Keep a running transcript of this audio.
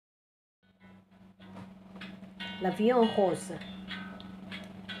La vie en rose.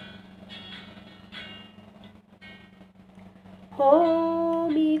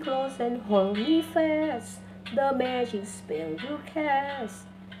 Hold me close and hold me fast, the magic spell you cast.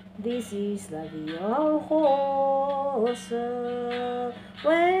 This is la vie en rose.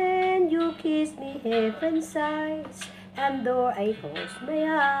 When you kiss me, heaven sighs, and though I close my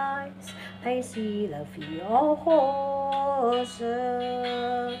eyes, I see la vie en rose.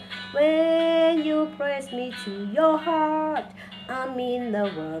 When you press me to your heart, I'm in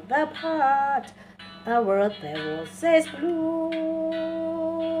the world apart, a world that roses bloom.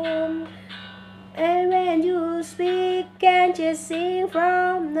 And when you speak and just sing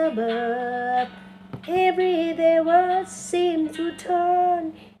from the bird, everyday words seem to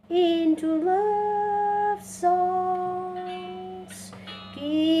turn into love songs.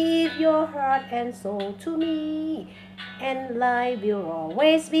 Give your heart and soul to me, and life will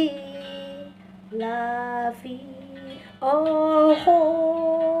always be la vie en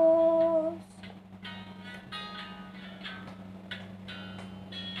rose.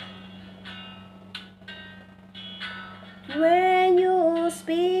 When you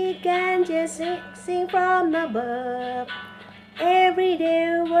speak and just sing from above,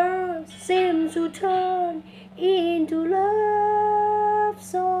 everyday words seem to turn into love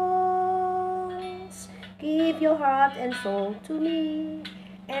songs. Give your heart and soul to me,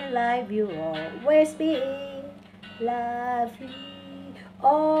 and life will always be la vie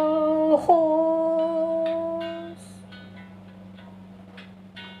en rose.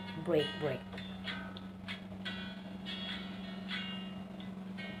 Break, break.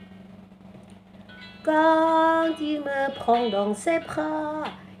 Quand il me prend dans ses bras,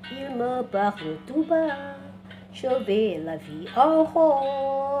 il me parle tout bas, je vais la vie en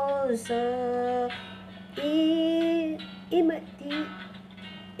rose. Il me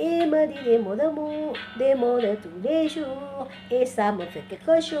dit des mots d'amour, des mots de tous les jours, et ça me fait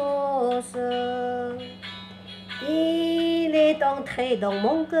quelque chose. Il est entré dans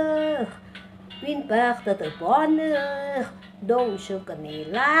mon cœur une part de bonheur dont je connais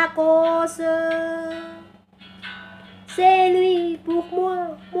la cause. C'est lui pour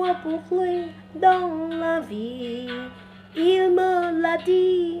moi, moi pour lui dans la vie. Il me l'a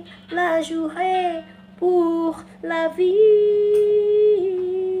dit, la jouerai pour la vie.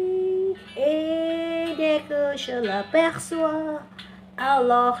 Et dès que je l'aperçois,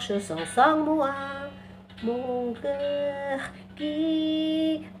 alors je sens en moi mon cœur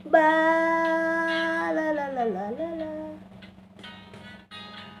qui bat. La la la la la la.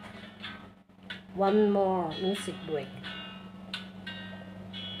 One more music break.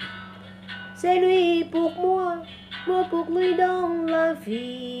 C'est lui pour moi pour lui dans la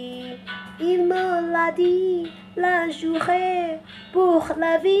vie. Il me l'a dit, la jouerai pour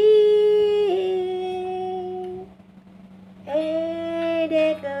la vie. Et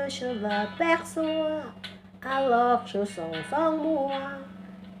dès que je l'aperçois, alors je sens en moi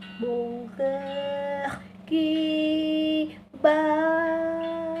mon cœur qui bat.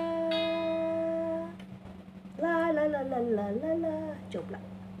 La la la la la la la. Chúc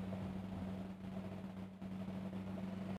lại.